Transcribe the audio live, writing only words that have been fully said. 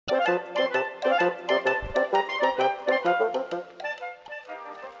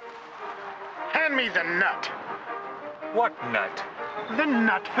Hand me the nut. What nut? The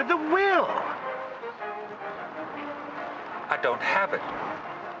nut for the will. I don't have it.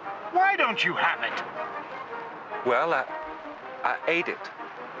 Why don't you have it? Well, I ate it.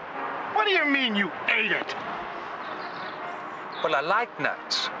 What do you mean you ate it? Well, I like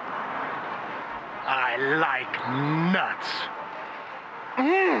nuts. I like nuts.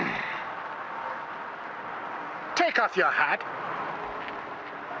 Mmm. Take off your hat.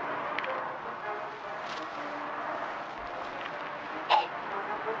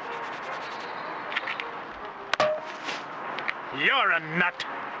 You're a nut.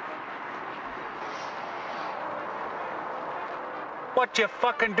 What you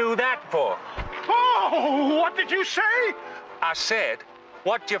fucking do that for? Oh, what did you say? I said,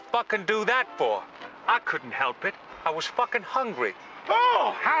 what you fucking do that for? I couldn't help it. I was fucking hungry.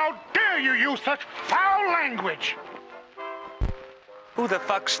 Oh, how dare you use such foul language? Who the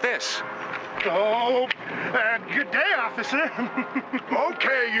fuck's this? Oh, good day, officer.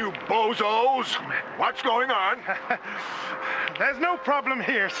 Okay, you bozos. What's going on? There's no problem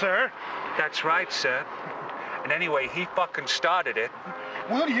here, sir. That's right, sir. And anyway, he fucking started it.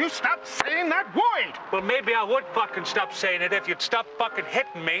 Will you stop saying that word? Well, maybe I would fucking stop saying it if you'd stop fucking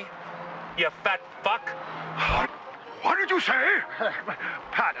hitting me, you fat fuck. What did you say?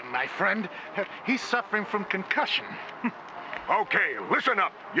 Pardon, my friend. He's suffering from concussion. Okay, listen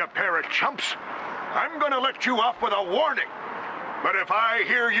up, you pair of chumps. I'm gonna let you off with a warning. But if I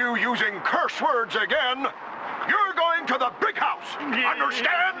hear you using curse words again, you're going to the big house.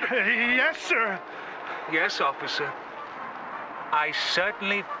 Understand? Yes, sir. Yes, officer. I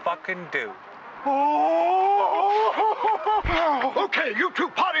certainly fucking do. Oh! Okay, you two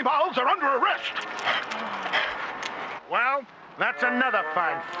potty mouths are under arrest. Well, that's another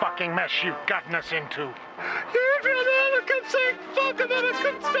fine fucking mess you've gotten us into. You'd rather can say fuck and then I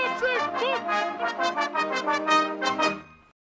couldn't stop saying fuck.